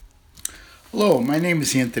Hello, my name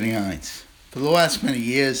is Anthony Hines. For the last many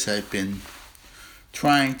years, I've been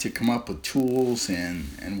trying to come up with tools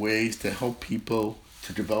and ways to help people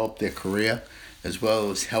to develop their career as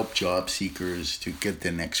well as help job seekers to get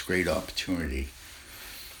their next great opportunity.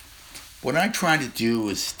 What I try to do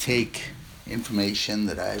is take information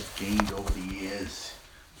that I've gained over the years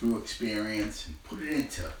through experience and put it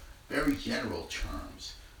into very general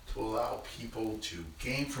terms to allow people to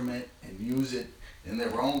gain from it and use it in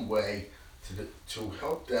their own way to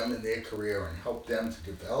help them in their career and help them to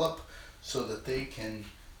develop so that they can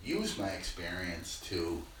use my experience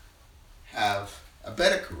to have a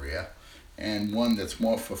better career and one that's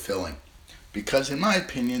more fulfilling. Because, in my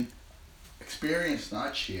opinion, experience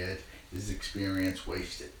not shared is experience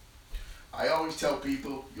wasted. I always tell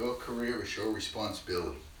people your career is your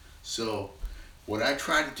responsibility. So, what I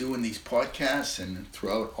try to do in these podcasts and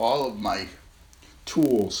throughout all of my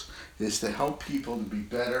tools is to help people to be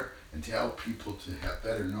better and to help people to have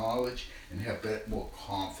better knowledge and have more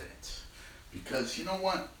confidence. Because you know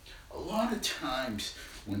what? A lot of times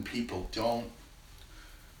when people don't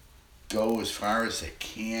go as far as they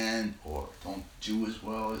can or don't do as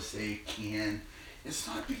well as they can, it's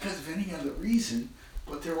not because of any other reason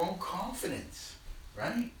but their own confidence,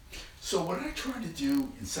 right? So what I try to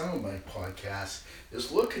do in some of my podcasts is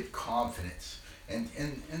look at confidence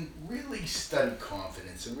and really study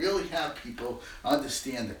confidence and really have people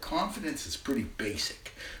understand that confidence is pretty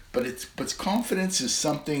basic. But confidence is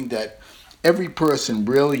something that every person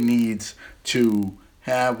really needs to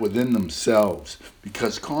have within themselves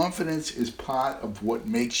because confidence is part of what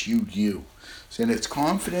makes you you. And it's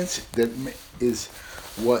confidence that is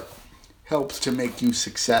what helps to make you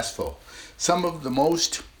successful. Some of the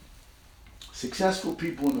most successful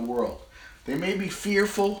people in the world, they may be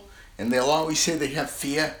fearful and they'll always say they have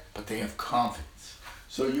fear, but they have confidence.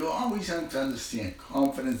 So you always have to understand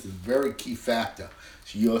confidence is a very key factor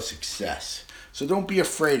to your success. So don't be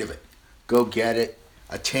afraid of it. Go get it,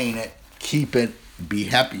 attain it, keep it, and be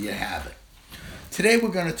happy you have it. Today we're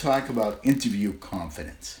going to talk about interview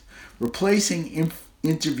confidence. Replacing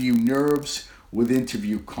interview nerves with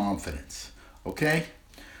interview confidence. Okay?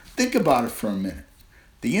 Think about it for a minute.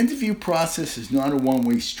 The interview process is not a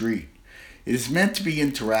one-way street. It is meant to be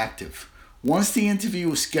interactive. Once the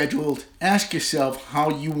interview is scheduled, ask yourself how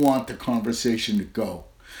you want the conversation to go.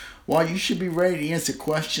 While you should be ready to answer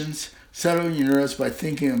questions, settle your nerves by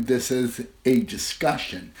thinking of this as a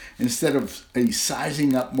discussion instead of a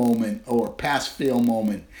sizing up moment or a pass-fail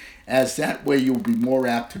moment, as that way you'll be more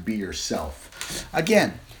apt to be yourself.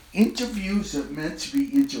 Again, interviews are meant to be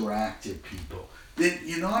interactive, people.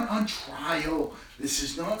 You're not on trial. This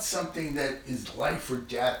is not something that is life or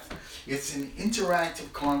death. It's an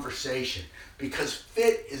interactive conversation because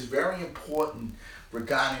fit is very important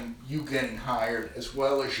regarding you getting hired as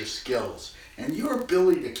well as your skills. And your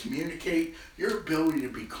ability to communicate, your ability to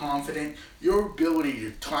be confident, your ability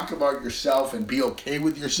to talk about yourself and be okay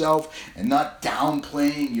with yourself and not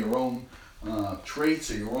downplaying your own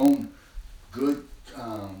traits or your own good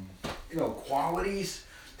qualities.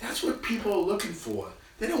 That's what people are looking for.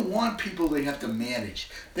 They don't want people they have to manage.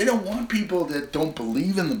 They don't want people that don't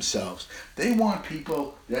believe in themselves. They want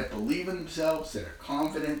people that believe in themselves, that are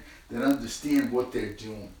confident, that understand what they're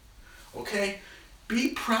doing. Okay? Be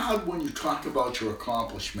proud when you talk about your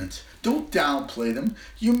accomplishments. Don't downplay them.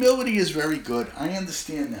 Humility is very good. I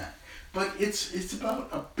understand that. But it's about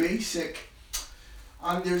a basic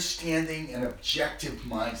understanding and objective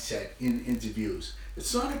mindset in interviews.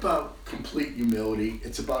 It's not about complete humility.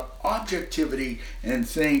 It's about objectivity and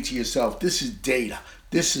saying to yourself, this is data.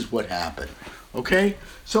 This is what happened. Okay?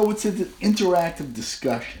 So it's an interactive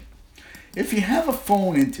discussion. If you have a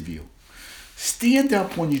phone interview, stand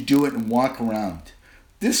up when you do it and walk around.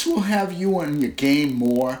 This will have you on your game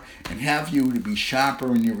more and have you to be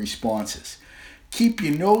sharper in your responses. Keep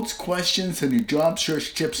your notes, questions, and your job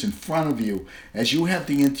search tips in front of you as you have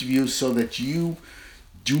the interview so that you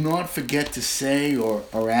do not forget to say or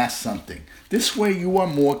ask something. This way you are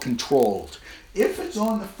more controlled. If it's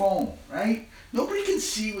on the phone, right? Nobody can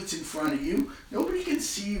see what's in front of you. Nobody can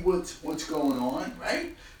see what's going on,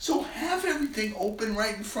 right? So have everything open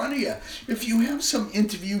right in front of you. If you have some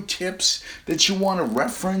interview tips that you want to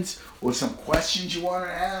reference or some questions you want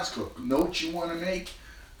to ask or notes you want to make,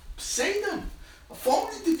 say them. A phone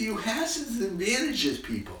interview has its advantages,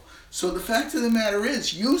 people. So the fact of the matter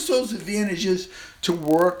is, use those advantages to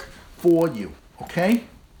work for you, okay?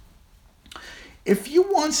 If you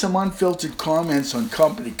want some unfiltered comments on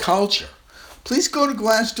company culture, please go to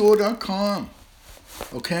glassdoor.com,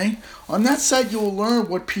 okay? On that site, you will learn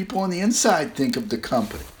what people on the inside think of the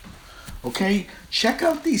company, okay? Check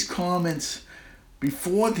out these comments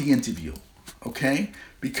before the interview. okay?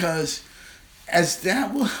 Because as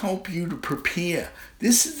that will help you to prepare.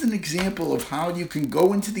 This is an example of how you can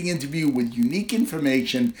go into the interview with unique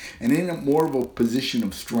information and in a more of a position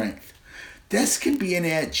of strength. This can be an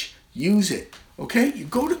edge. Use it. Okay? You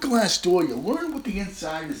go to Glassdoor, you learn what the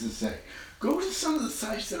insiders say. Go to some of the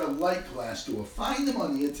sites that are like Glassdoor. Find them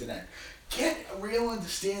on the internet. Get a real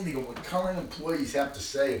understanding of what current employees have to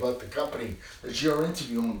say about the company that you're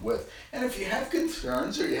interviewing with. And if you have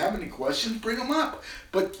concerns or you have any questions, bring them up.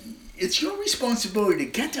 But it's your responsibility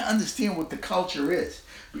to get to understand what the culture is.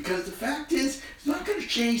 Because the fact is, it's not going to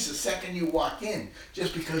change the second you walk in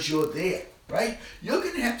just because you're there, right? You're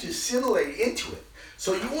going to have to assimilate into it.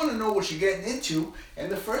 So you want to know what you're getting into, and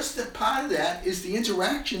the first part of that is the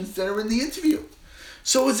interactions that are in the interview.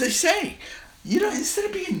 So as I say, instead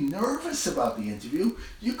of being nervous about the interview,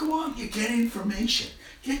 you go out and you get information,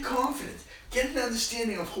 get confidence, get an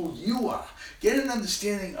understanding of who you are, get an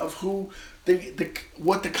understanding of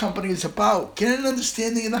what the company is about, get an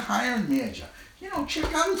understanding of the hiring manager.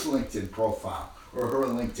 Check out his LinkedIn profile or her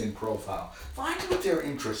LinkedIn profile. Find out what their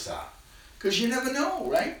interests are. Because you never know,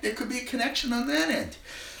 right? There could be a connection on that end.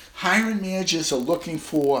 Hiring managers are looking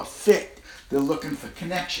for fit. They're looking for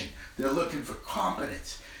connection. They're looking for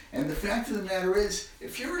competence. And the fact of the matter is,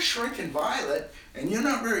 if you're a shrinking violet and you're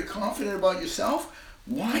not very confident about yourself,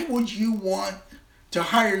 why would you want to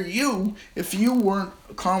hire you if you weren't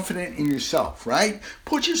confident in yourself, right?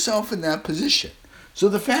 Put yourself in that position. So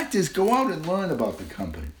the fact is, go out and learn about the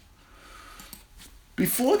company.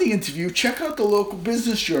 Before the interview, check out the local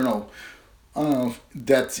business journal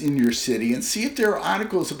that's in your city and see if there are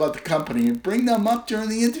articles about the company and bring them up during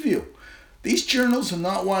the interview. These journals are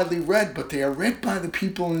not widely read, but they are read by the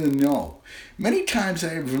people in the know. Many times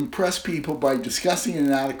I have impressed people by discussing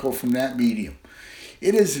an article from that medium.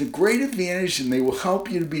 It is a great advantage and they will help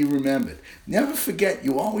you to be remembered. Never forget,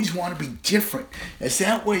 you always want to be different, as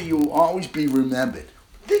that way you will always be remembered.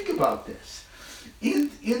 Think about this. In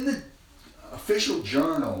the official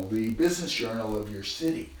journal, the business journal of your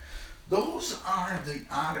city, those are the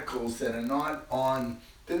articles that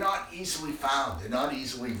they're not easily found, they're not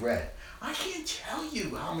easily read. I can't tell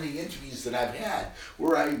you how many interviews that I've had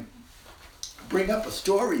where I bring up a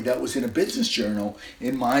story that was in a business journal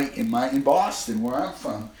in Boston, where I'm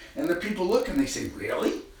from, and the people look and they say,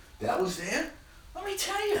 "Really? That was there?" Let me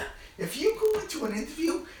tell you, if you go into an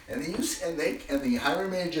interview and the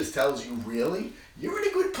hiring manager tells you, "Really?" you're in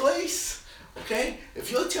a good place. Okay?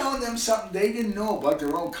 If you're telling them something they didn't know about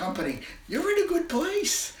their own company, you're in a good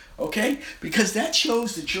place. Okay? Because that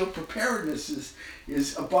shows that your preparedness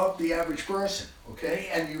is above the average person. Okay?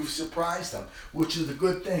 And you've surprised them, which is a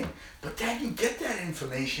good thing. But then you get that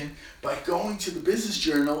information by going to the business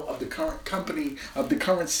journal of the current company, of the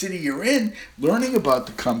current city you're in, learning about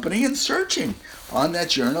the company and searching on that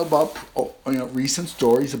journal about recent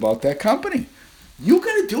stories about that company. You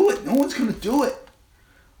got to do it. No one's going to do it.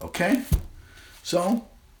 Okay? So,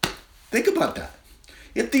 think about that.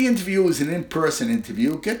 If the interview is an in-person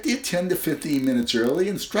interview, get there 10 to 15 minutes early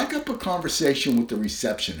and strike up a conversation with the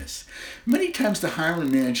receptionist. Many times the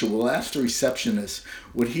hiring manager will ask the receptionist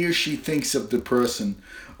what he or she thinks of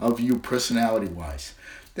you personality-wise.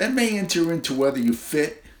 That may enter into whether you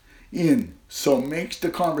fit in, so make the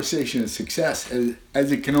conversation a success,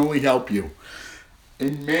 as it can only help you.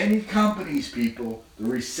 In many companies, people, the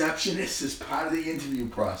receptionist is part of the interview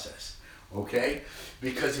process. Okay?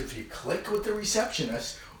 Because if you click with the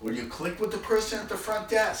receptionist or you click with the person at the front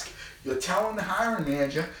desk, you're telling the hiring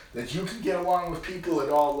manager that you can get along with people at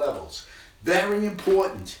all levels. Very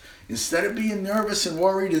important. Instead of being nervous and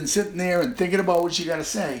worried and sitting there and thinking about what you got to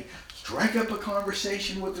say, strike up a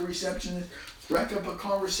conversation with the receptionist, strike up a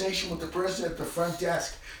conversation with the person at the front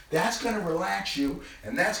desk. That's going to relax you,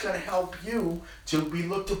 and that's going to help you to be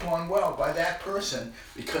looked upon well by that person,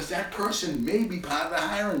 because that person may be part of the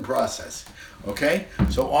hiring process. Okay?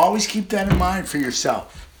 So always keep that in mind for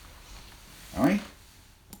yourself. All right?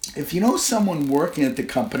 If you know someone working at the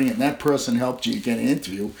company and that person helped you get an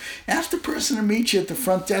interview, ask the person to meet you at the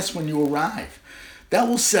front desk when you arrive. That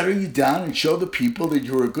will settle you down and show the people that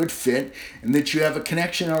you're a good fit and that you have a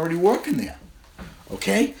connection already working there.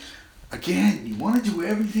 Okay? Again, you want to do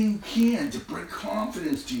everything you can to bring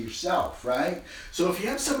confidence to yourself, right? So if you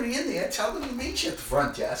have somebody in there, tell them to meet you at the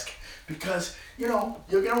front desk, because, you're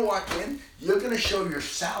going to walk in, you're going to show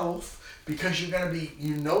yourself, because you're going to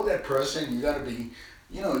be, that person, you're going to be,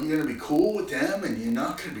 you're going to be cool with them, and you're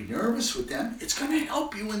not going to be nervous with them. It's going to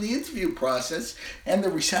help you in the interview process. And the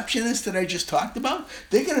receptionist that I just talked about,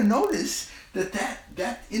 they're going to notice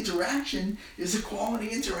that interaction is a quality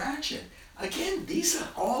interaction. Again, these are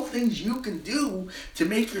all things you can do to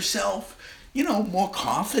make yourself more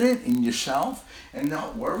confident in yourself and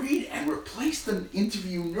not worried, and replace the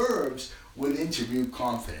interview nerves with interview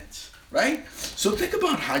confidence, right? So think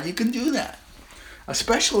about how you can do that.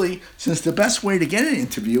 Especially since the best way to get an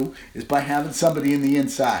interview is by having somebody in the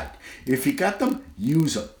inside. If you got them,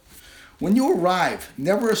 use them. When you arrive,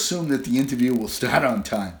 never assume that the interview will start on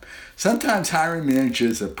time. Sometimes hiring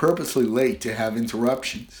managers are purposely late to have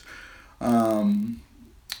interruptions, or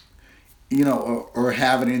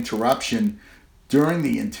have an interruption during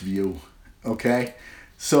the interview, okay?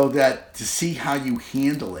 So that to see how you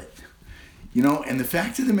handle it. And the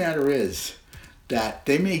fact of the matter is that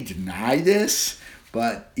they may deny this,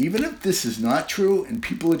 but even if this is not true and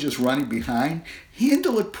people are just running behind,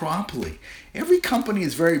 handle it properly. Every company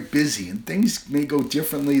is very busy and things may go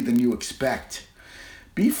differently than you expect.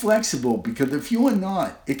 Be flexible, because if you are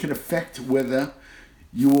not, it can affect whether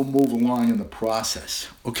you will move along in the process.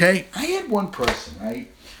 Okay? I had one person,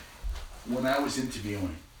 right, when I was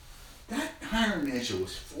interviewing. That hiring manager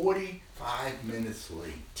was 45 minutes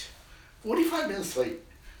late. 45 minutes late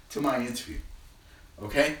to my interview.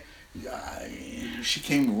 Okay? She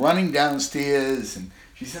came running downstairs and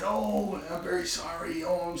she said, "Oh, I'm very sorry.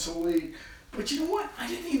 Oh, I'm so late." But you know what? I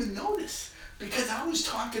didn't even notice, because I was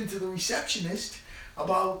talking to the receptionist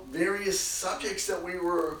about various subjects that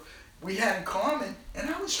we had in common, and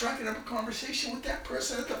I was striking up a conversation with that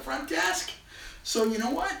person at the front desk. So you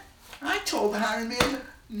know what? I told the hiring manager,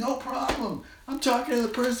 "No problem. I'm talking to the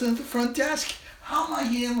person at the front desk. How am I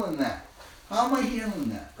handling that?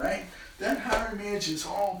 Right?" That hiring manager is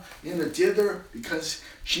all in a dither because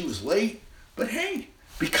she was late. But hey,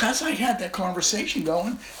 because I had that conversation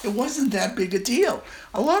going, it wasn't that big a deal.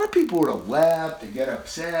 A lot of people would have laughed, they get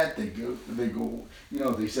upset, they go,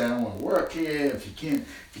 they say, "I don't want to work here if you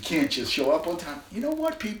can't just show up on time." You know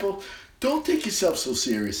what, people? Don't take yourself so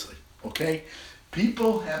seriously, okay?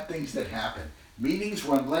 People have things that happen. Meetings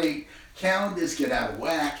run late, calendars get out of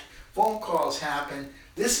whack, phone calls happen.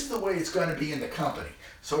 This is the way it's going to be in the company.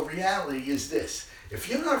 So reality is this: if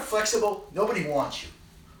you're not flexible, nobody wants you.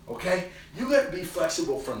 Okay? You got to be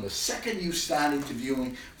flexible from the second you start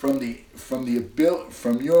interviewing, from the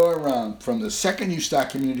second you start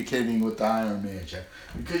communicating with the hiring manager.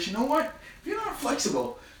 Because you know what? If you're not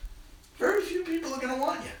flexible, very few people are going to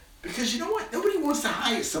want you. Because you know what? Nobody wants to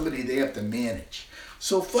hire somebody they have to manage.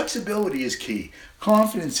 So flexibility is key.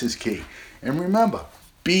 Confidence is key. And remember,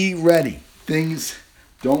 be ready. Things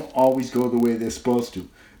don't always go the way they're supposed to.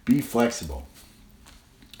 Be flexible.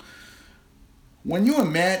 When you are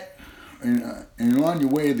met and on your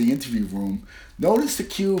way to the interview room, notice the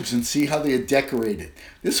cubes and see how they are decorated.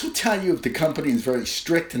 This will tell you if the company is very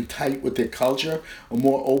strict and tight with their culture, or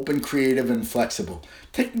more open, creative, and flexible.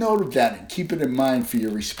 Take note of that and keep it in mind for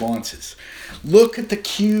your responses. Look at the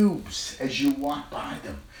cubes as you walk by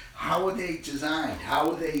them. How are they designed?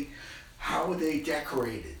 How are they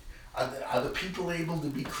decorated? Are the people able to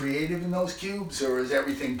be creative in those cubes, or is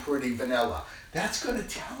everything pretty vanilla? That's going to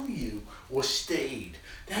tell you, or staid.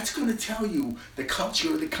 That's going to tell you the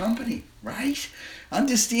culture of the company, right?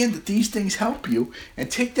 Understand that these things help you, and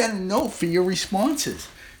take that in note for your responses.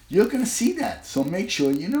 You're going to see that, so make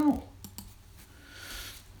sure you know.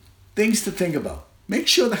 Things to think about. Make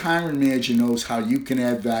sure the hiring manager knows how you can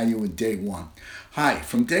add value in day one. Hi,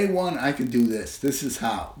 from day one, I can do this. This is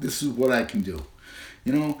how. This is what I can do.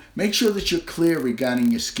 Make sure that you're clear regarding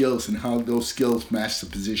your skills and how those skills match the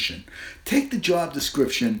position. Take the job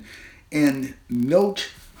description and note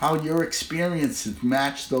how your experiences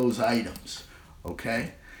match those items,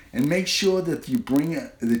 okay? And make sure that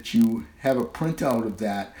you have a printout of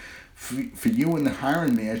that for you and the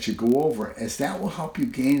hiring manager to go over, as that will help you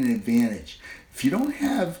gain an advantage. If you don't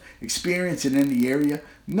have experience in any area,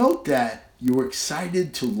 note that you're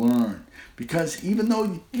excited to learn. Because even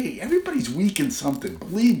though, everybody's weak in something,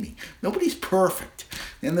 believe me, nobody's perfect.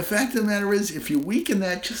 And the fact of the matter is, if you're weak in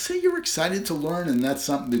that, just say you're excited to learn, and that's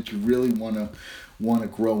something that you really want to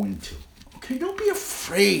grow into. Okay, don't be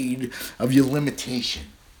afraid of your limitation.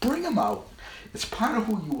 Bring them out. It's part of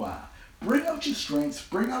who you are. Bring out your strengths.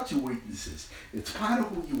 Bring out your weaknesses. It's part of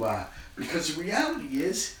who you are. Because the reality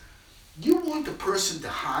is, you want the person to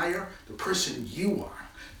hire the person you are.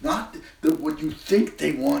 Not what you think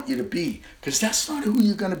they want you to be. Because that's not who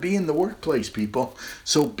you're going to be in the workplace, people.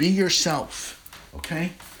 So be yourself.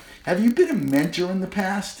 Okay? Have you been a mentor in the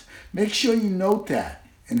past? Make sure you note that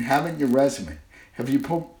and have it in your resume. Have you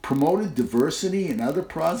promoted diversity and other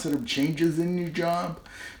positive changes in your job?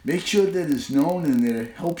 Make sure that it's known and that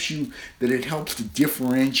it helps to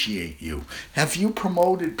differentiate you. Have you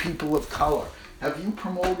promoted people of color? Have you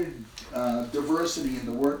promoted diversity in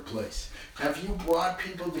the workplace? Have you brought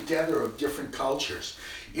people together of different cultures?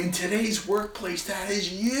 In today's workplace, that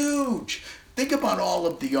is huge. Think about all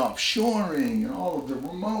of the offshoring and all of the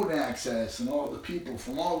remote access and all the people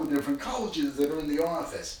from all the different colleges that are in the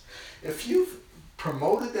office. If you've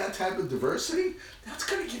promoted that type of diversity, that's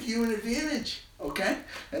going to give you an advantage, okay?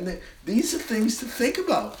 And these are things to think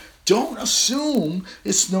about. Don't assume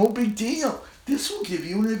it's no big deal. This will give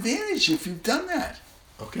you an advantage if you've done that,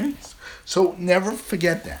 okay? So never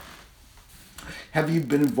forget that. Have you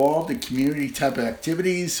been involved in community type of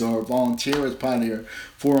activities or volunteer as part of your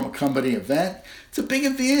former company event? It's a big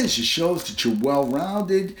advantage. It shows that you're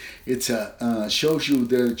well-rounded. It shows you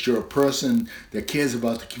that you're a person that cares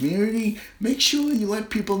about the community. Make sure you let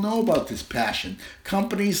people know about this passion.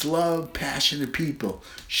 Companies love passionate people.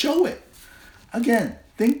 Show it. Again,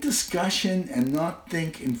 think discussion and not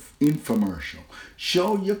think infomercial.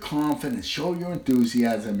 Show your confidence, show your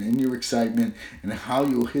enthusiasm and your excitement and how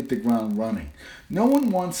you'll hit the ground running. No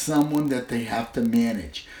one wants someone that they have to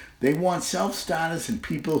manage. They want self-starters and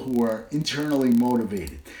people who are internally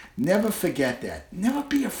motivated. Never forget that. Never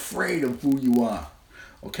be afraid of who you are.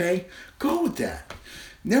 Okay? Go with that.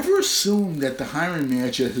 Never assume that the hiring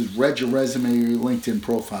manager has read your resume or your LinkedIn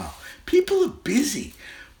profile. People are busy.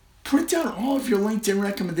 Print out all of your LinkedIn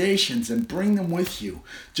recommendations and bring them with you.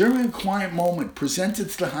 During a quiet moment, present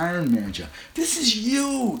it to the hiring manager. This is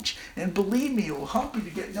huge, and believe me, it will help you to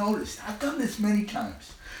get noticed. I've done this many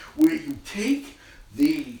times, where you take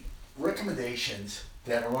the recommendations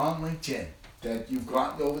that are on LinkedIn that you've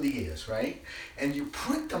gotten over the years, right? And you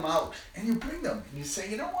print them out, and you bring them, and you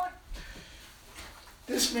say, you know what?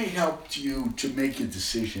 This may help you to make a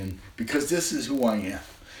decision because this is who I am.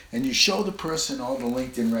 And you show the person all the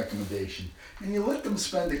LinkedIn recommendation, and you let them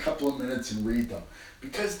spend a couple of minutes and read them,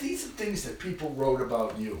 because these are things that people wrote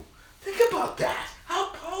about you. Think about that. How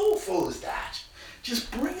powerful is that?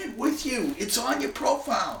 Just bring it with you. It's on your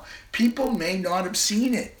profile. People may not have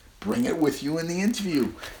seen it. Bring it with you in the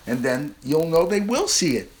interview, and then you'll know they will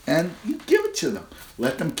see it, and you give it to them.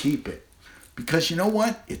 Let them keep it, because you know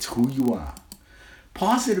what? It's who you are.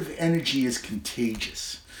 Positive energy is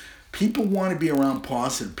contagious. People want to be around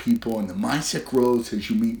positive people, and the mindset grows as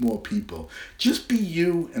you meet more people. Just be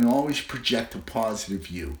you and always project a positive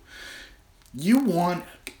you. You want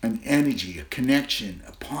an energy, a connection,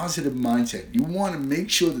 a positive mindset. You want to make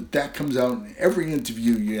sure that that comes out in every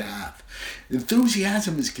interview you have.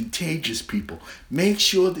 Enthusiasm is contagious, people. Make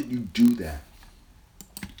sure that you do that.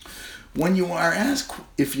 When you are asked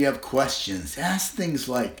if you have questions, ask things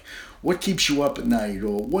like, what keeps you up at night?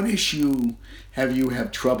 Or what issue have you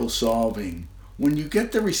had trouble solving? When you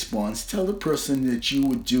get the response, tell the person that you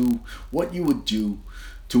would do what you would do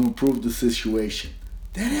to improve the situation.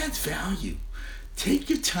 That adds value. Take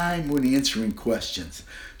your time when answering questions.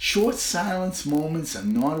 Short silence moments are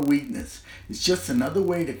not a weakness. It's just another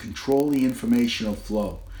way to control the informational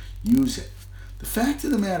flow. Use it. The fact of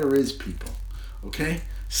the matter is, people, okay?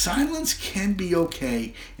 Silence can be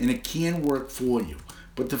okay and it can work for you.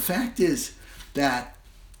 But the fact is that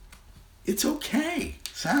it's okay.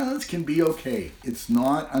 Silence can be okay. It's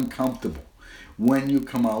not uncomfortable when you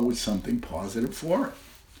come out with something positive for it.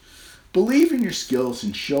 Believe in your skills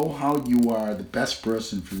and show how you are the best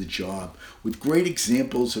person for the job with great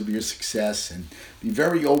examples of your success, and be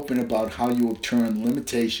very open about how you will turn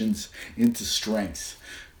limitations into strengths.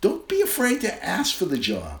 Don't be afraid to ask for the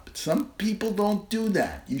job. Some people don't do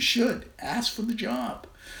that. You should. Ask for the job.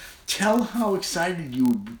 Tell how excited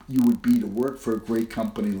you would be to work for a great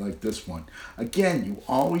company like this one. Again, you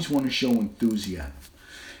always want to show enthusiasm.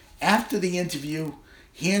 After the interview,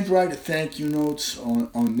 handwrite thank you notes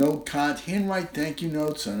on note cards. Handwrite thank you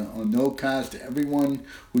notes on note cards to everyone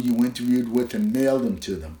who you interviewed with and mail them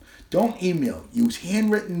to them. Don't email. Use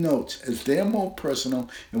handwritten notes, as they're more personal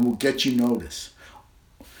and will get you notice.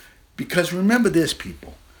 Because remember this,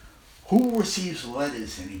 people. Who receives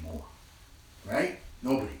letters anymore? Right?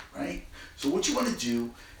 Nobody, right? So what you want to do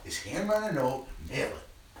is handwrite a note, mail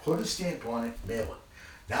it. Put a stamp on it, mail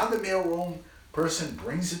it. Now the mailroom person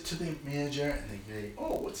brings it to the manager and they say,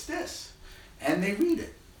 oh, what's this? And they read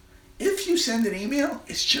it. If you send an email,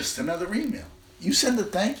 it's just another email. You send a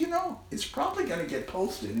thank you note, it's probably going to get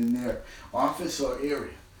posted in their office or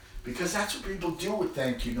area. Because that's what people do with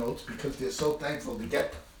thank you notes, because they're so thankful to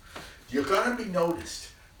get them. You're going to be noticed.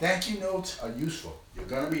 Thank you notes are useful. You're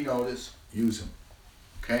going to be noticed. Use them.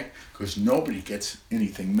 Okay? Because nobody gets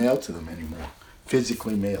anything mailed to them anymore.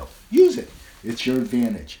 Physically mailed. Use it. It's your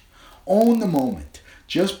advantage. Own the moment.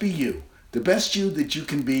 Just be you. The best you that you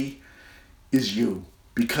can be is you.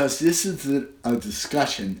 Because this is a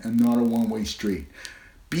discussion and not a one-way street.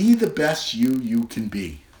 Be the best you can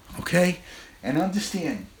be. Okay? And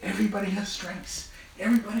understand, everybody has strengths.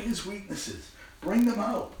 Everybody has weaknesses. Bring them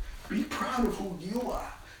out. Be proud of who you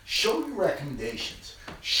are. Show your recommendations.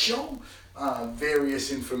 Show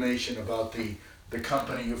various information about the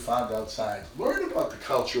company you found outside. Learn about the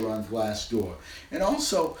culture on Glassdoor. And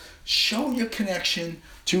also, show your connection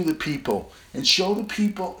to the people. And show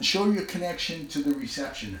your connection to the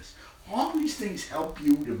receptionist. All these things help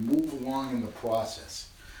you to move along in the process.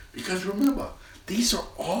 Because remember, these are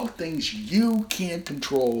all things you can't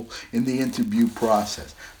control in the interview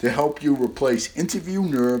process to help you replace interview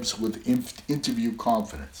nerves with interview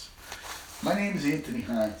confidence. My name is Anthony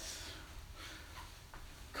Hines.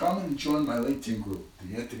 Come and join my LinkedIn group,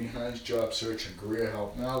 the Anthony Hines Job Search and Career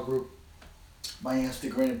Help Now group. My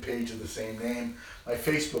Instagram page of the same name. My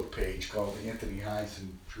Facebook page called Anthony Hines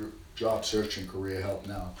and Job Search and Career Help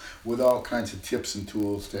Now, with all kinds of tips and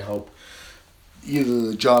tools to help either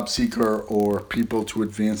the job seeker or people to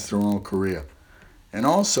advance their own career. And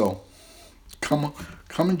also, come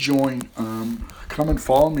and join, come and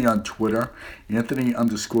follow me on Twitter,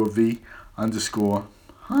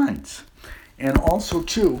 Anthony_V_Hines. And also,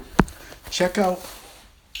 too, check out,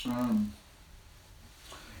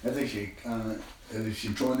 if you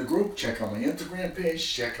join the group, check out my Instagram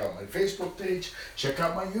page, check out my Facebook page, check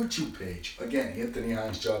out my YouTube page. Again, Anthony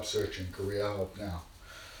Hines Job Search and Career Help Now.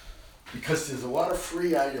 Because there's a lot of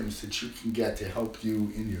free items that you can get to help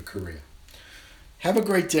you in your career. Have a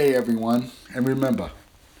great day, everyone. And remember,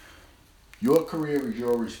 your career is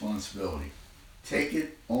your responsibility. Take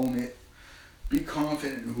it, own it, be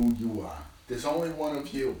confident in who you are. There's only one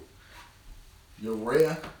of you. You're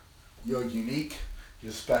rare, you're unique,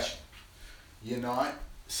 you're special. You're not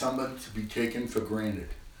someone to be taken for granted.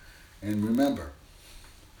 And remember,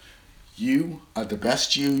 you are the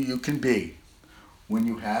best you can be when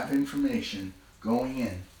you have information going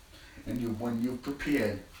in, and when you've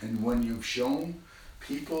prepared, and when you've shown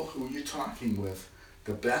people who you're talking with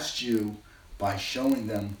the best you by showing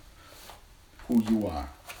them who you are.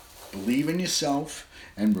 Believe in yourself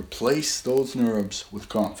and replace those nerves with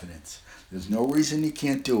confidence. There's no reason you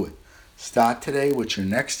can't do it. Start today with your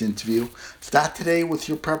next interview. Start today with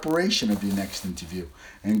your preparation of your next interview,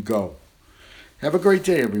 and go. Have a great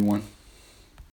day, everyone.